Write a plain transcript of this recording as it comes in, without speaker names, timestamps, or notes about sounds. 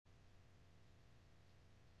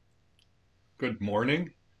Good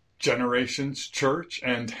morning, Generations Church,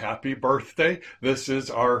 and happy birthday. This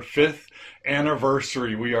is our 5th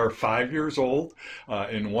anniversary. We are 5 years old.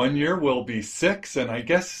 In 1 year, we'll be 6, and I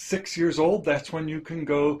guess 6 years old, that's when you can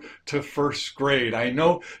go to first grade. I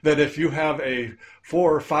know that if you have a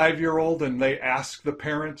 4 or 5-year-old and they ask the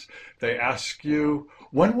parents, they ask you,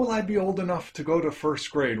 when will I be old enough to go to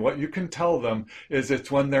first grade? What you can tell them is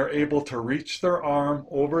it's when they're able to reach their arm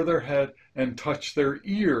over their head and touch their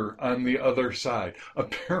ear on the other side.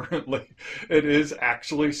 Apparently, it is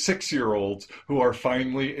actually 6-year-olds who are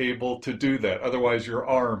finally able to do that. Otherwise, your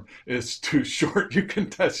arm is too short. You can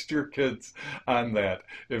test your kids on that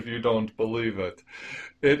if you don't believe it.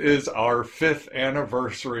 It is our 5th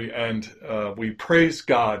anniversary, and we praise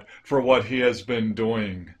God for what He has been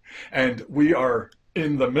doing. And we are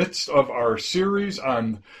in the midst of our series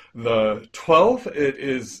on the 12. It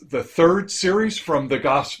is the 3rd series from the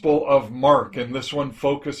Gospel of Mark, and this one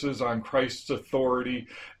focuses on Christ's authority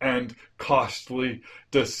and costly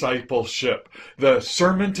discipleship. The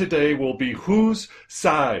sermon today will be, whose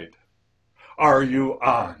side are you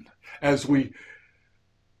on? As we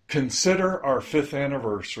consider our 5th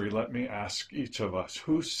anniversary, let me ask each of us,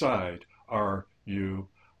 whose side are you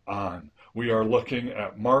on? We are looking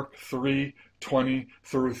at Mark 3:20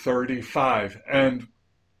 through 35. And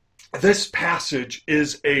this passage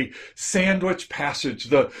is a sandwich passage.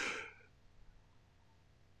 The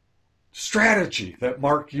strategy that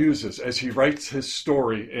Mark uses as he writes his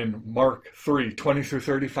story in Mark 3:20 through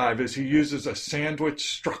 35 is he uses a sandwich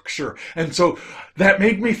structure. And so that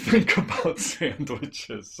made me think about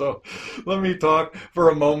sandwiches. So let me talk for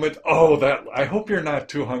a moment. I hope you're not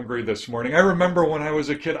too hungry this morning. I remember when I was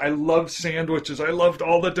a kid, I loved sandwiches. I loved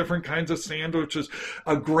all the different kinds of sandwiches.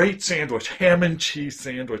 A great sandwich, ham and cheese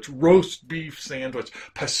sandwich, roast beef sandwich,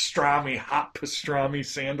 pastrami, hot pastrami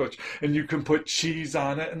sandwich. And you can put cheese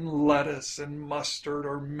on it and lettuce and mustard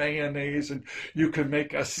or mayonnaise, and you can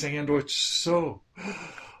make a sandwich so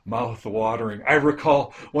mouth-watering. I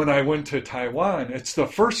recall when I went to Taiwan, it's the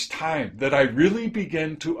first time that I really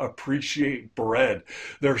began to appreciate bread.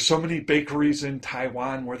 There are so many bakeries in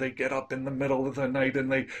Taiwan where they get up in the middle of the night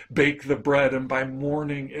and they bake the bread, and by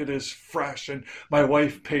morning it is fresh. And my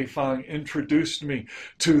wife, Pei Fang, introduced me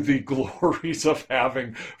to the glories of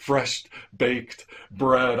having fresh baked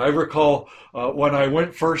bread. I recall when I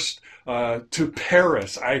went first to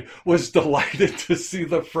Paris, I was delighted to see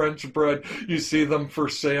the French bread. You see them for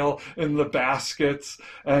sale in the baskets,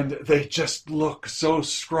 and they just look so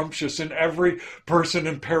scrumptious. And every person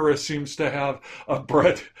in Paris seems to have a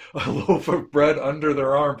loaf of bread under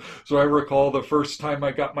their arm. So I recall the first time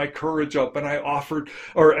I got my courage up and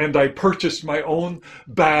I purchased my own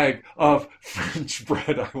bag of French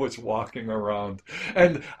bread. I was walking around,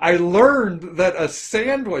 and I learned that a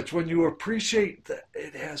sandwich, when you appreciate that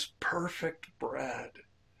it has perfect bread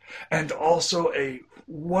and also a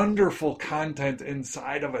wonderful content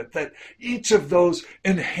inside of it, that each of those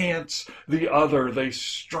enhance the other. They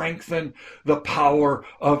strengthen the power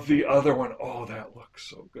of the other one. Oh, that looks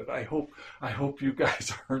so good. I hope you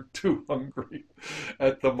guys aren't too hungry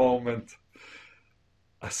at the moment.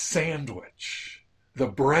 A sandwich. The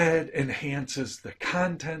bread enhances the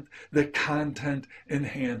content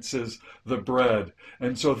enhances the bread.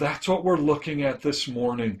 And so that's what we're looking at this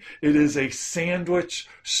morning. It is a sandwich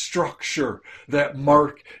structure that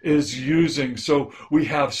Mark is using. So we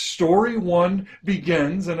have story 1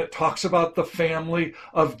 begins, and it talks about the family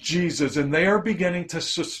of Jesus, and they are beginning to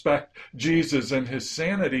suspect Jesus and his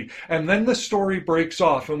sanity. And then the story breaks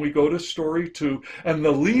off, and we go to story 2, and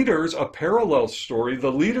the leaders, a parallel story,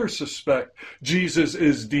 the leaders suspect Jesus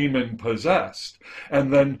is demon possessed.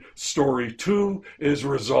 And then story 2 is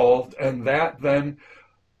resolved, and that then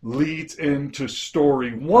leads into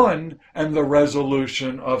story 1 and the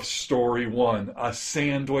resolution of story 1, a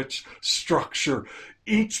sandwich structure.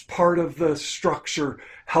 Each part of the structure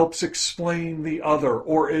helps explain the other,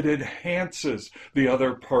 or it enhances the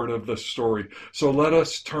other part of the story. So let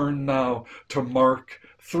us turn now to Mark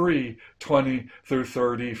 3:20 through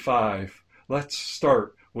 35. Let's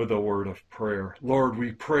start with a word of prayer. Lord,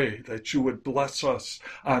 we pray that you would bless us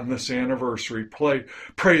on this anniversary. Pray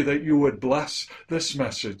that you would bless this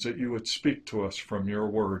message, that you would speak to us from your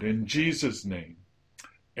word. In Jesus' name,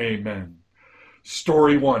 amen.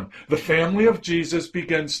 Story 1. The family of Jesus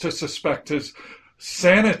begins to suspect his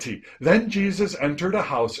sanity. Then Jesus entered a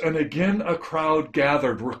house, and again a crowd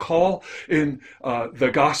gathered. Recall in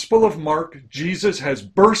the Gospel of Mark, Jesus has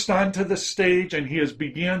burst onto the stage, and he has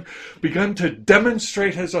begun to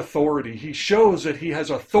demonstrate his authority. He shows that he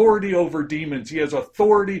has authority over demons. He has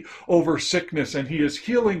authority over sickness, and he is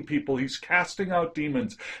healing people. He's casting out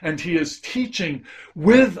demons, and he is teaching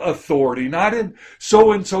with authority, not in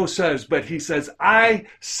so-and-so says, but he says, I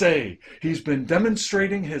say. He's been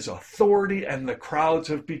demonstrating his authority, and the crowds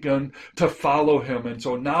have begun to follow him. And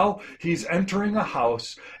so now he's entering a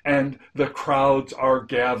house, and the crowds are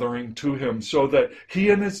gathering to him, so that he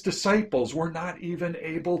and his disciples were not even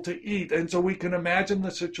able to eat. And so we can imagine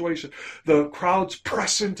the situation. The crowds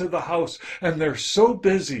press into the house, and they're so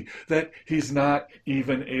busy that he's not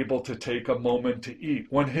even able to take a moment to eat.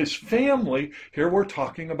 When his family, here we're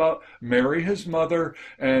talking about Mary, his mother,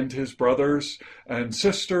 and his brothers and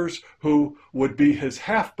sisters, who would be his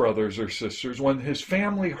half-brothers or sisters, when his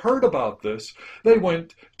family heard about this, they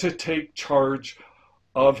went to take charge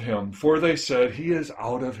of him, for they said, he is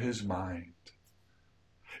out of his mind.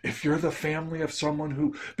 If you're the family of someone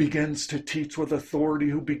who begins to teach with authority,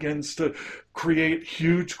 who begins to create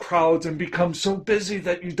huge crowds and become so busy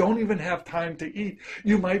that you don't even have time to eat,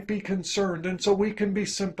 you might be concerned. And so we can be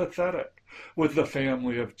sympathetic with the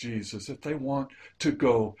family of Jesus, that they want to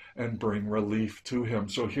go and bring relief to him.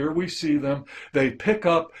 So here we see them. They pick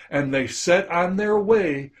up and they set on their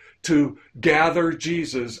way to gather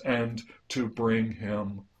Jesus and to bring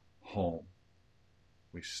him home.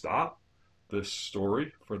 We stop this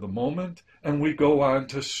story for the moment, and we go on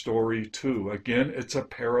to story 2. Again, it's a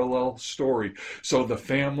parallel story. So the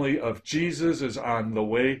family of Jesus is on the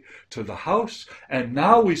way to the house, and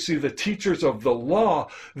now we see the teachers of the law.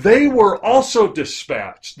 They were also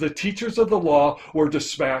dispatched. The teachers of the law were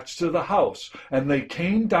dispatched to the house, and they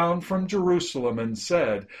came down from Jerusalem and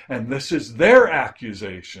said, and this is their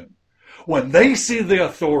accusation, when they see the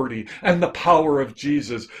authority and the power of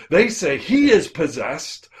Jesus, they say he is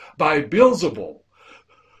possessed by Beelzebul,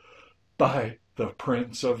 by the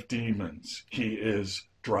prince of demons. He is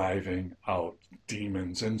driving out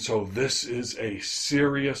demons. And so this is a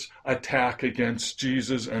serious attack against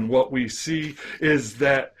Jesus. And what we see is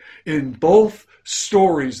that in both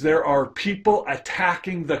stories, there are people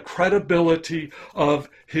attacking the credibility of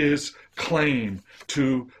his claim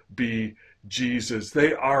to be Jesus.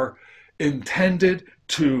 They are intended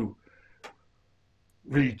to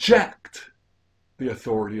reject the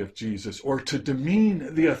authority of Jesus, or to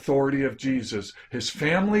demean the authority of Jesus. His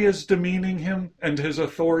family is demeaning him and his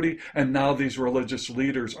authority, and now these religious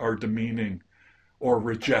leaders are demeaning or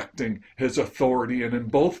rejecting his authority. And in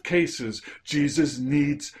both cases, Jesus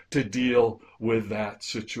needs to deal with that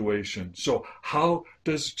situation. So how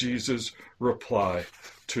does Jesus reply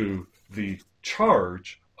to the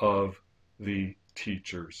charge of the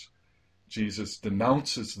teachers? Jesus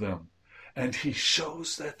denounces them, and he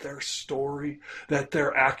shows that their story, that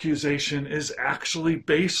their accusation is actually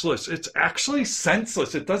baseless. It's actually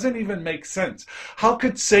senseless. It doesn't even make sense. How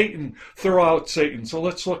could Satan throw out Satan? So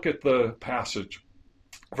let's look at the passage.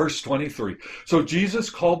 Verse 23. So Jesus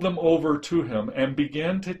called them over to him and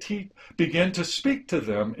began to speak to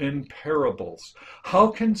them in parables. How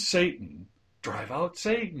can Satan drive out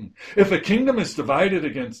Satan? If a kingdom is divided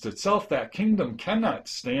against itself, that kingdom cannot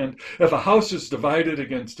stand. If a house is divided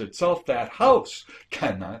against itself, that house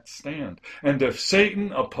cannot stand. And if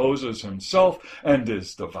Satan opposes himself and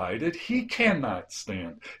is divided, he cannot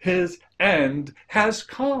stand. His end has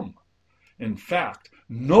come. In fact,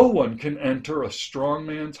 no one can enter a strong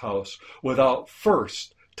man's house without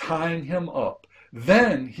first tying him up.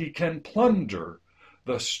 Then he can plunder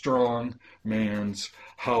the strong man's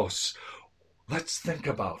house. Let's think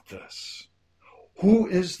about this. Who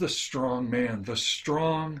is the strong man? The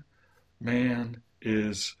strong man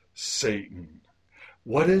is Satan.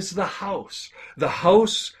 What is the house? The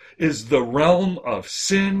house is the realm of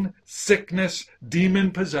sin, sickness,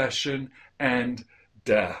 demon possession, and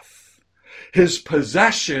death. His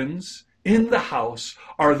possessions in the house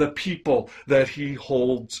are the people that he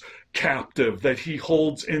holds captive, that he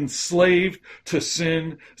holds enslaved to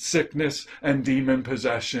sin, sickness, and demon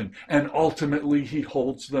possession. And ultimately, he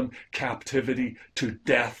holds them captivity to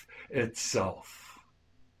death itself.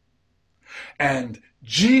 And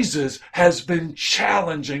Jesus has been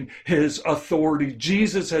challenging his authority.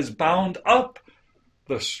 Jesus has bound up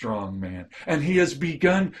the strong man, and he has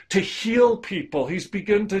begun to heal people. He's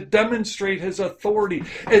begun to demonstrate his authority.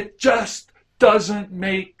 It just doesn't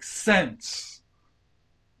make sense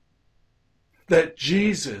that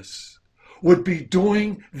Jesus would be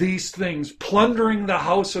doing these things, plundering the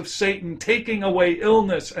house of Satan, taking away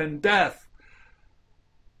illness and death,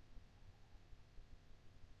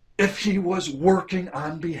 if he was working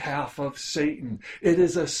on behalf of Satan. It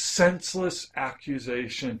is a senseless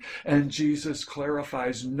accusation. And Jesus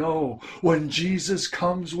clarifies, no, when Jesus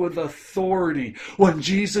comes with authority, when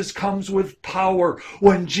Jesus comes with power,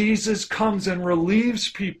 when Jesus comes and relieves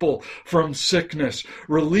people from sickness,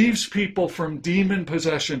 relieves people from demon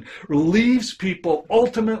possession, relieves people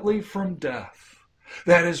ultimately from death,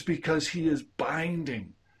 that is because he is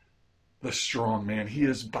binding the strong man. He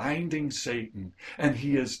is binding Satan, and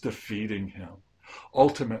he is defeating him.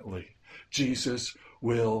 Ultimately, Jesus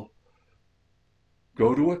will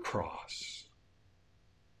go to a cross.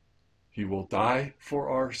 He will die for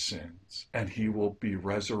our sins, and he will be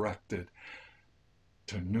resurrected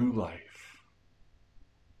to new life,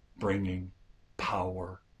 bringing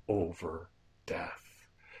power over death.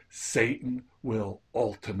 Satan will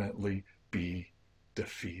ultimately be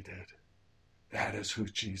defeated. That is who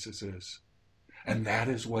Jesus is. And that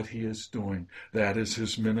is what he is doing. That is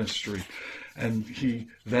his ministry. And he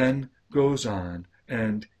then goes on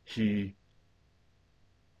and he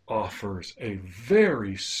offers a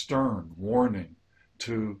very stern warning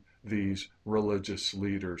to these religious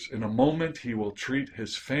leaders. In a moment, he will treat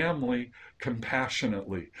his family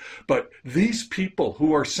compassionately. But these people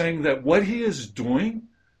who are saying that what he is doing,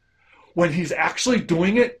 when he's actually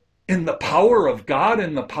doing it in the power of God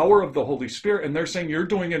and the power of the Holy Spirit, and they're saying you're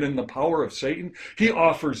doing it in the power of Satan, he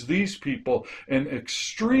offers these people an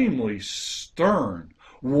extremely stern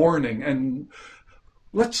warning. And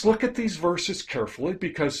let's look at these verses carefully,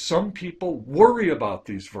 because some people worry about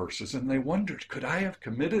these verses and they wonder, could I have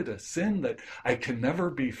committed a sin that I can never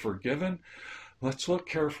be forgiven? Let's look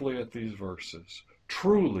carefully at these verses.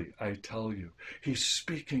 Truly, I tell you, he's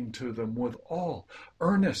speaking to them with all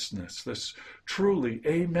earnestness. This truly,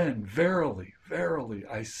 amen, verily, verily,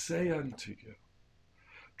 I say unto you.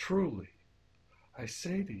 Truly, I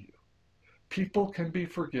say to you, people can be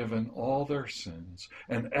forgiven all their sins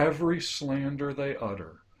and every slander they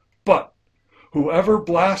utter. But whoever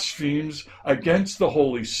blasphemes against the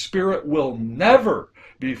Holy Spirit will never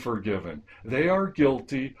be forgiven. They are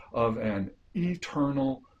guilty of an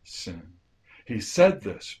eternal sin. He said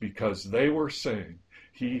this because they were saying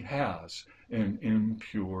he has an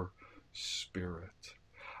impure spirit.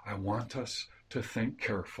 I want us to think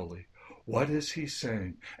carefully. What is he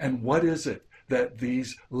saying? And what is it that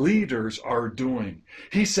these leaders are doing?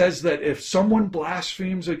 He says that if someone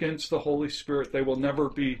blasphemes against the Holy Spirit, they will never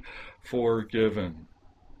be forgiven.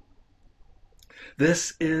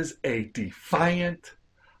 This is a defiant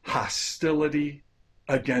hostility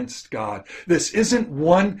against God. This isn't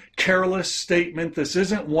one careless statement. This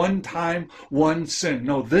isn't one time, one sin.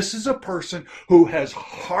 No, this is a person who has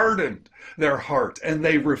hardened their heart and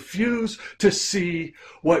they refuse to see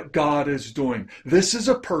what God is doing. This is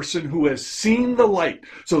a person who has seen the light.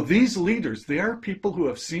 So these leaders, they are people who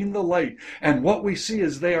have seen the light. And what we see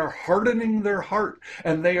is they are hardening their heart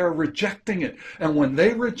and they are rejecting it. And when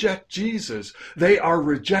they reject Jesus, they are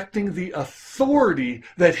rejecting the authority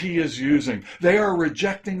that he is using. They are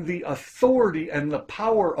rejecting the authority and the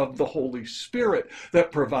power of the Holy Spirit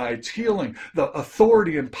that provides healing, the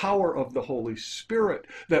authority and power of the Holy Spirit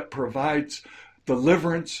that provides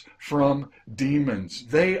deliverance from demons.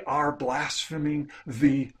 They are blaspheming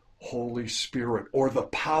the Holy Spirit, or the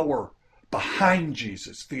power behind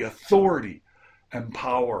Jesus, the authority and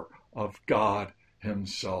power of God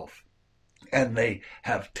himself. And they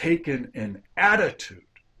have taken an attitude.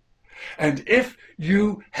 And if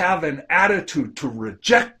you have an attitude to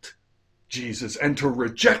reject Jesus and to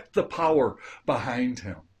reject the power behind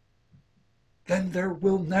him, then there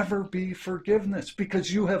will never be forgiveness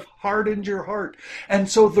because you have hardened your heart. And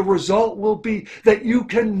so the result will be that you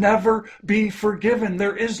can never be forgiven.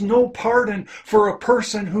 There is no pardon for a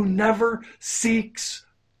person who never seeks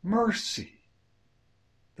mercy.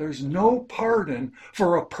 There's no pardon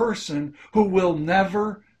for a person who will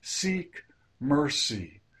never seek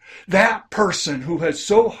mercy. That person who has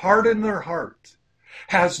so hardened their heart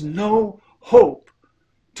has no hope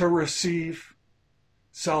to receive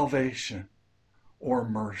salvation or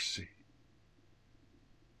mercy.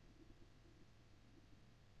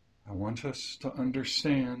 I want us to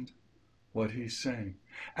understand what he's saying.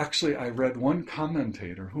 Actually, I read one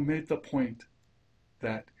commentator who made the point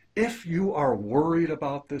that if you are worried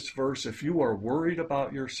about this verse, if you are worried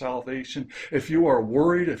about your salvation, if you are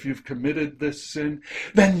worried if you've committed this sin,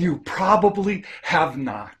 then you probably have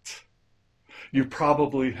not. You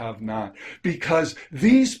probably have not. Because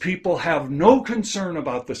these people have no concern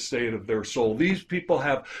about the state of their soul. These people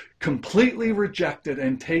have completely rejected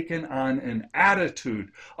and taken on an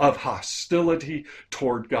attitude of hostility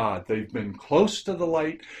toward God. They've been close to the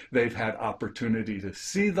light, they've had opportunity to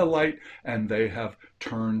see the light, and they have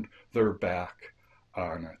turned their back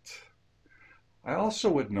on it. I also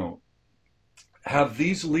would note, have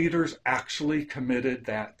these leaders actually committed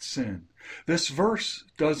that sin? This verse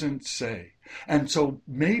doesn't say. And so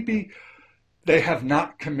maybe they have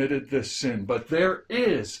not committed this sin, but there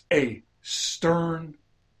is a stern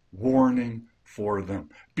warning for them.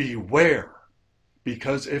 Beware,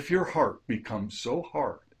 because if your heart becomes so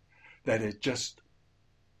hard that it just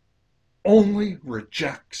only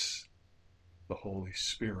rejects the Holy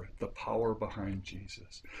Spirit, the power behind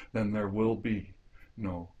Jesus, then there will be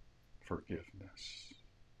no forgiveness.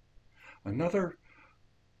 Another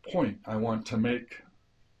point I want to make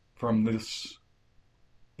from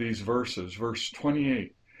these verses, verse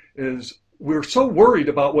 28, is we're so worried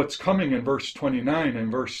about what's coming in verse 29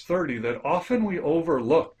 and verse 30 that often we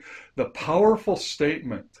overlook the powerful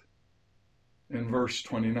statement in verse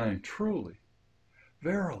 29. Truly,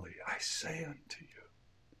 verily, I say unto you,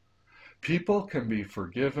 people can be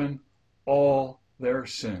forgiven all their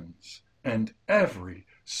sins and every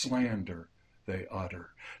slander they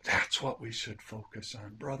utter. That's what we should focus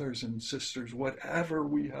on, brothers and sisters. Whatever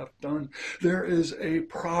we have done, there is a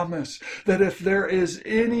promise that if there is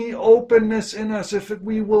any openness in us, if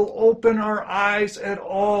we will open our eyes at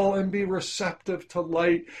all and be receptive to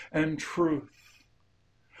light and truth,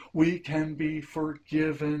 we can be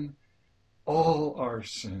forgiven all our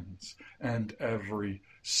sins and every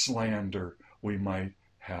slander we might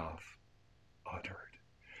have uttered.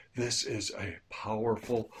 This is a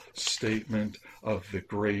powerful statement of the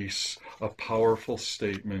grace, a powerful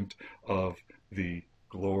statement of the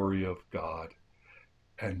glory of God.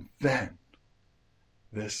 And then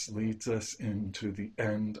this leads us into the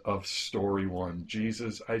end of story 1.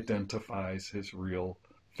 Jesus identifies his real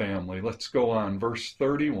family. Let's go on, verse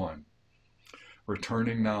 31.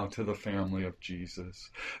 Returning now to the family of Jesus.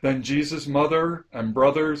 Then Jesus' mother and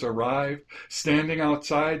brothers arrived. Standing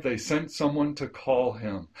outside, they sent someone to call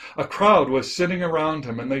him. A crowd was sitting around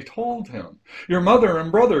him, and they told him, "Your mother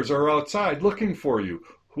and brothers are outside looking for you."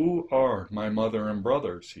 "Who are my mother and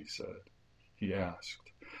brothers?" he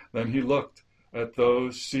asked. Then he looked at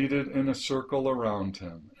those seated in a circle around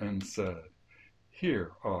him and said,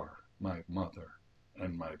 "Here are my mother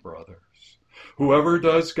and my brothers. Whoever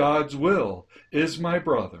does God's will is my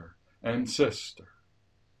brother and sister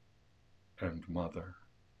and mother."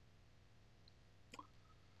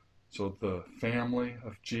 So the family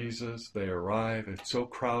of Jesus, they arrive. It's so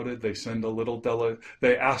crowded. They send a little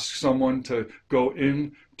they ask someone to go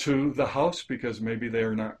into the house because maybe they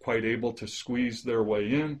are not quite able to squeeze their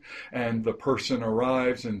way in. And the person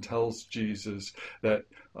arrives and tells Jesus that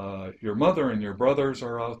your mother and your brothers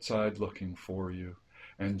are outside looking for you.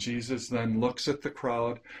 And Jesus then looks at the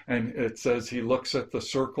crowd, and it says he looks at the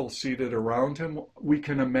circle seated around him. We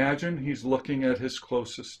can imagine he's looking at his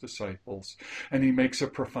closest disciples, and he makes a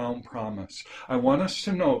profound promise. I want us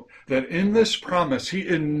to note that in this promise, he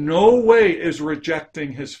in no way is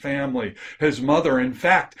rejecting his family, his mother. In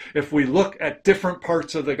fact, if we look at different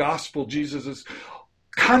parts of the gospel, Jesus is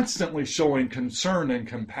constantly showing concern and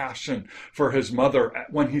compassion for his mother.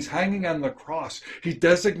 When he's hanging on the cross, he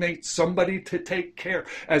designates somebody to take care.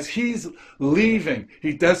 As he's leaving,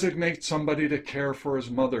 he designates somebody to care for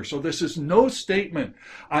his mother. So this is no statement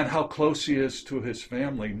on how close he is to his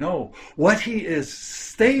family. No, what he is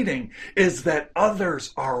stating is that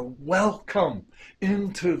others are welcome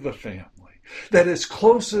into the family. That as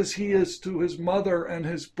close as he is to his mother and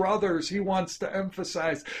his brothers, he wants to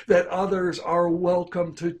emphasize that others are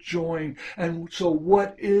welcome to join. And so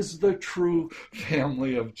what is the true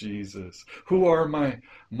family of Jesus? Who are my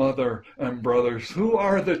mother and brothers? Who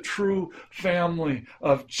are the true family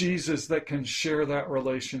of Jesus that can share that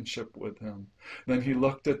relationship with him? Then he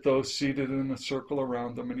looked at those seated in a circle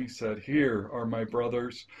around him and he said, "Here are my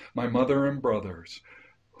brothers, my mother and brothers.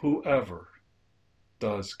 Whoever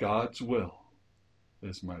does God's will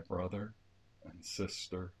is my brother and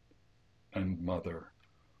sister and mother."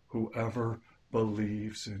 Whoever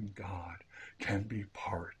believes in God can be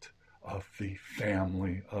part of the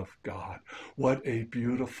family of God. What a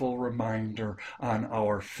beautiful reminder on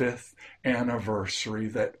our 5th anniversary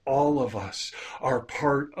that all of us are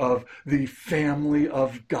part of the family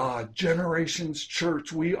of God. Generations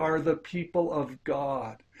Church, we are the people of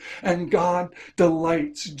God. And God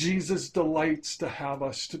delights, Jesus delights to have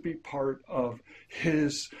us to be part of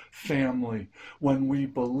his family when we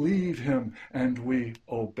believe him and we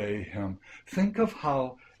obey him. Think of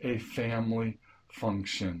how a family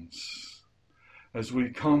functions. As we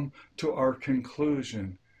come to our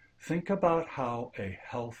conclusion, think about how a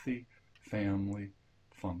healthy family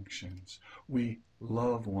functions. We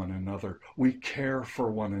love one another. We care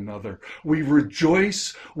for one another. We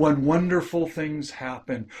rejoice when wonderful things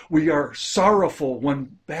happen. We are sorrowful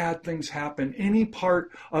when bad things happen. Any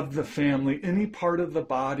part of the family, any part of the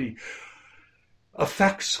body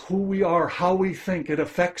affects who we are, how we think. It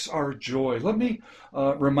affects our joy. Let me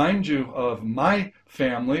remind you of my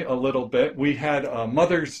family a little bit. We had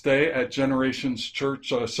Mother's Day at Generations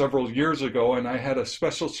Church several years ago, and I had a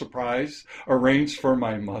special surprise arranged for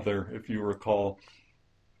my mother, if you recall.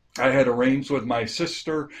 I had arranged with my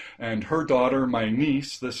sister and her daughter, my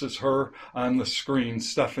niece. This is her on the screen,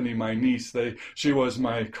 Stephanie, my niece. She was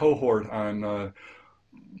my cohort on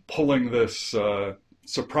pulling this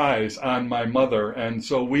surprise on my mother. And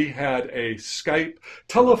so we had a Skype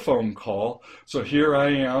telephone call. So here I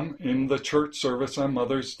am in the church service on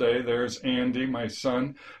Mother's Day. There's Andy, my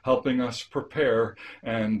son, helping us prepare.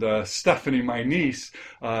 And Stephanie, my niece,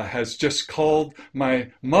 has just called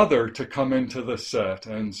my mother to come into the set.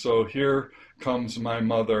 And so here comes my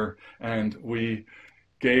mother, and we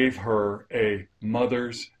gave her a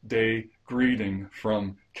Mother's Day greeting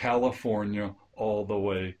from California all the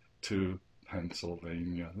way to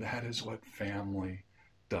Pennsylvania. That is what family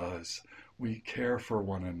does. We care for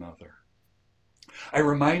one another. I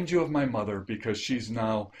remind you of my mother because she's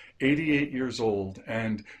now 88 years old,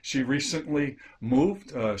 and she recently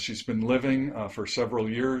moved. She's been living for several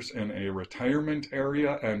years in a retirement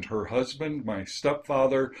area, and her husband, my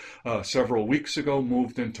stepfather, several weeks ago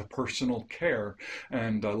moved into personal care.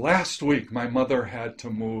 And last week, my mother had to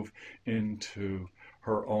move into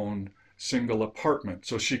her own single apartment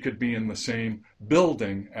so she could be in the same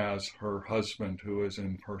building as her husband, who is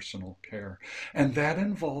in personal care. And that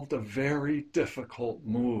involved a very difficult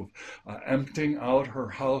move, emptying out her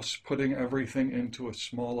house, putting everything into a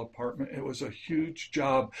small apartment. It was a huge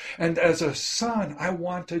job. And as a son, I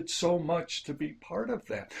wanted so much to be part of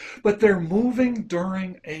that. But they're moving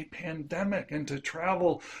during a pandemic, and to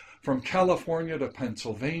travel from California to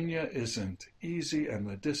Pennsylvania isn't easy, and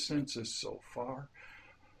the distance is so far.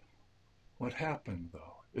 What happened,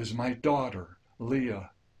 though, is my daughter, Leah,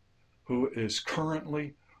 who is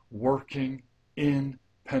currently working in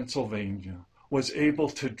Pennsylvania, was able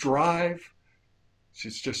to drive.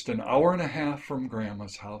 She's just an hour and a half from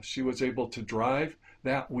Grandma's house. She was able to drive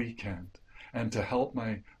that weekend and to help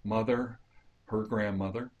my mother, her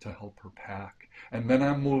grandmother, to help her pack. And then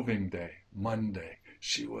on moving day, Monday,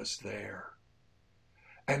 she was there.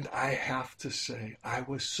 And I have to say, I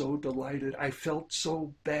was so delighted. I felt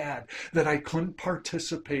so bad that I couldn't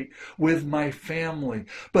participate with my family,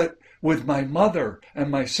 but with my mother and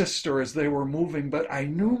my sister as they were moving. But I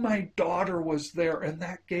knew my daughter was there, and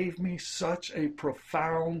that gave me such a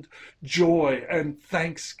profound joy and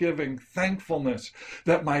thankfulness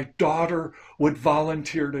that my daughter would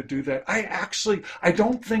volunteer to do that. I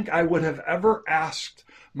don't think I would have ever asked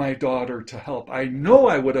my daughter to help. I know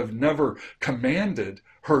I would have never commanded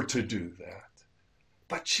her to do that.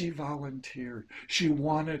 But she volunteered. She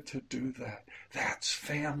wanted to do that. That's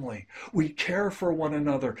family. We care for one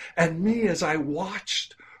another. And me, as I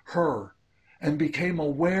watched her and became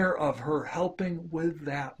aware of her helping with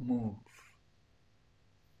that move,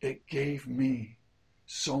 it gave me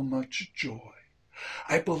so much joy.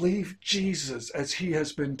 I believe Jesus, as he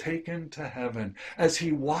has been taken to heaven, as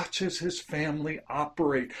he watches his family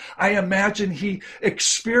operate, I imagine he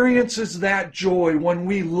experiences that joy when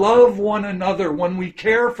we love one another, when we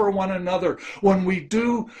care for one another, when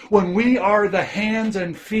we are the hands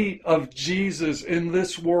and feet of Jesus in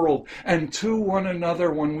this world, and to one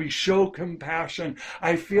another when we show compassion.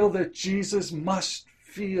 I feel that Jesus must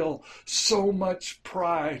feel so much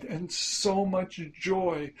pride and so much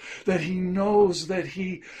joy that he knows that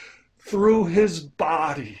through his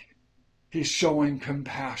body, he's showing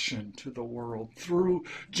compassion to the world through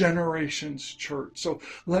Generations Church. So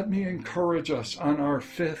let me encourage us on our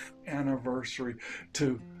 5th anniversary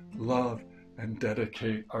to love and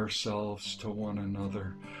dedicate ourselves to one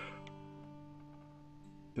another.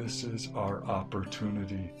 This is our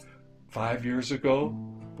opportunity 5 years ago,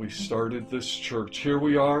 we started this church. Here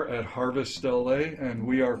we are at Harvest LA, and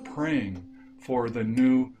we are praying for the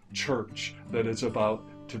new church that is about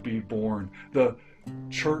to be born. The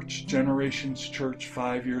church, Generations Church,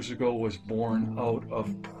 5 years ago was born out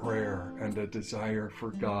of prayer and a desire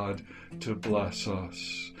for God to bless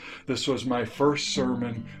us. This was my first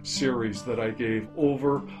sermon series that I gave,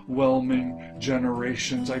 Overwhelming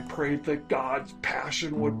Generations. I prayed that God's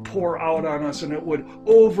passion would pour out on us and it would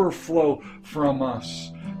overflow from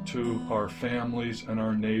us to our families and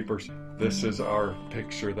our neighbors. This is our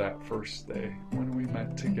picture that first day when we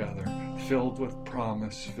met together, filled with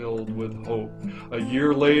promise, filled with hope. A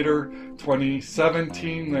year later,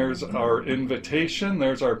 2017, there's our invitation.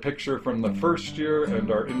 There's our picture from the first year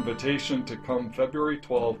and our invitation to come February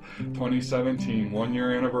 12, 2017, 1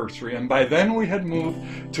 year anniversary. And by then we had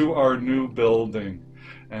moved to our new building.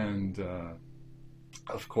 And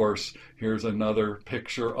of course, here's another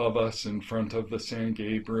picture of us in front of the San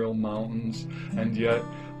Gabriel Mountains. And yet,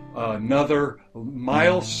 another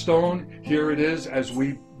milestone, here it is, as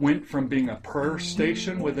we went from being a prayer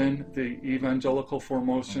station within the Evangelical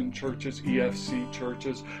Formosan churches, EFC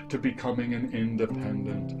churches, to becoming an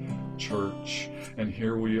independent church. And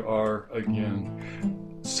here we are again.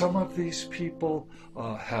 Some of these people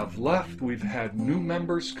have left. We've had new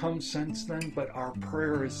members come since then, but our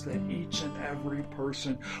prayer is that each and every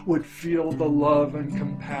person would feel the love and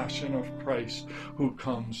compassion of Christ who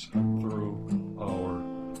comes through our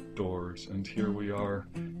doors. And here we are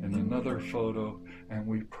in another photo, and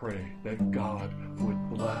we pray that God would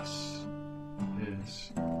bless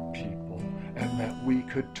His people and that we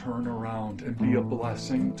could turn around and be a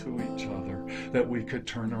blessing to each other, that we could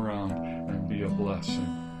turn around and be a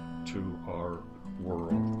blessing to our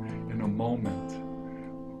world. In a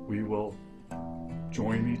moment, we will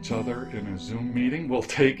join each other in a Zoom meeting. We'll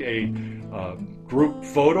take a group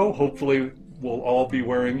photo. Hopefully we'll all be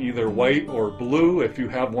wearing either white or blue. If you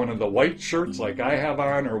have one of the white shirts like I have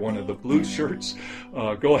on, or one of the blue shirts,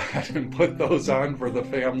 go ahead and put those on for the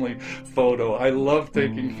family photo. I love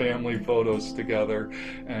taking family photos together,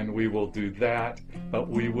 and we will do that. But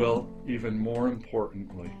we will, even more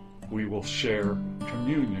importantly, we will share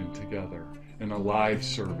communion together in a live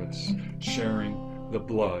service, sharing the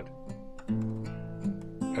blood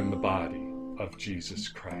and the body of Jesus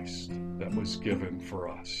Christ that was given for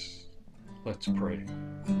us. Let's pray.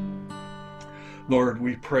 Lord,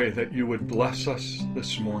 we pray that you would bless us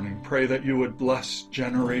this morning. Pray that you would bless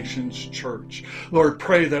Generations Church. Lord,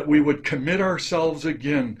 pray that we would commit ourselves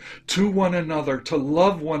again to one another, to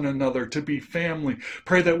love one another, to be family.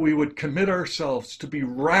 Pray that we would commit ourselves to be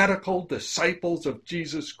radical disciples of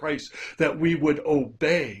Jesus Christ, that we would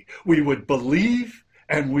obey, we would believe,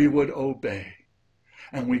 and we would obey.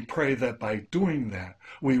 And we pray that by doing that,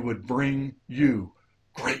 we would bring you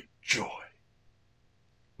great joy.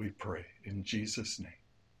 We pray in Jesus' name.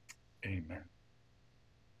 Amen.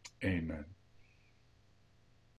 Amen.